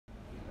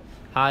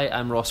Hi,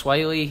 I'm Ross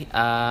Wylie.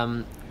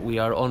 We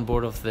are on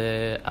board of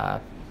the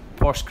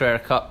Porsche Carrera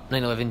Cup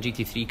 911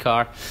 GT3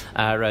 car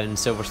around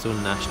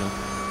Silverstone National.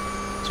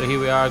 So here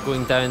we are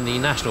going down the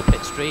National pit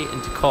straight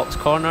into Cops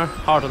Corner,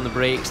 hard on the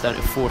brakes down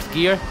to 4th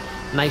gear,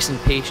 nice and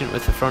patient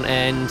with the front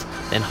end,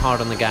 then hard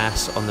on the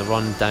gas on the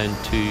run down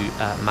to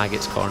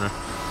Maggotts Corner.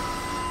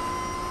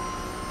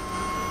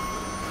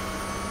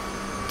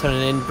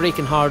 Turning in,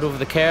 braking hard over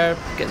the curb,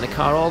 getting the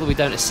car all the way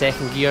down to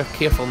 2nd gear,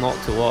 careful not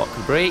to lock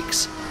the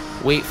brakes.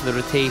 Wait for the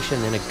rotation,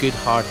 then a good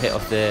hard hit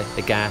of the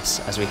gas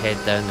as we head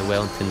down the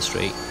Wellington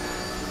straight.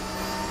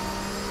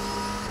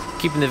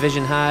 Keeping the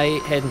vision high,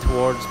 heading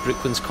towards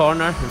Brooklands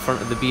Corner in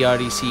front of the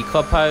BREC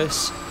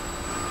clubhouse.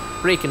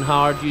 Braking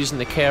hard, using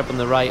the curb on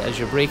the right as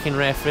your braking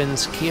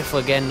reference. Careful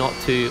again not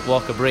to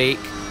lock a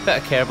brake.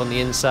 Bit of curb on the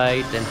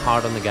inside, then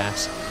hard on the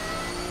gas.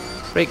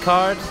 Brake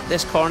hard.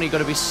 This corner you've got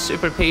to be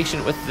super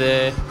patient with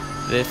the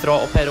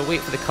throttle pedal.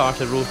 Wait for the car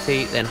to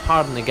rotate, then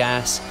hard on the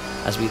gas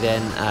as we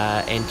then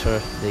enter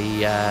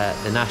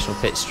the National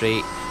pit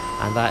straight,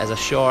 and that is a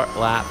short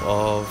lap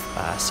of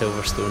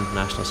Silverstone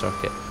National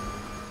Circuit.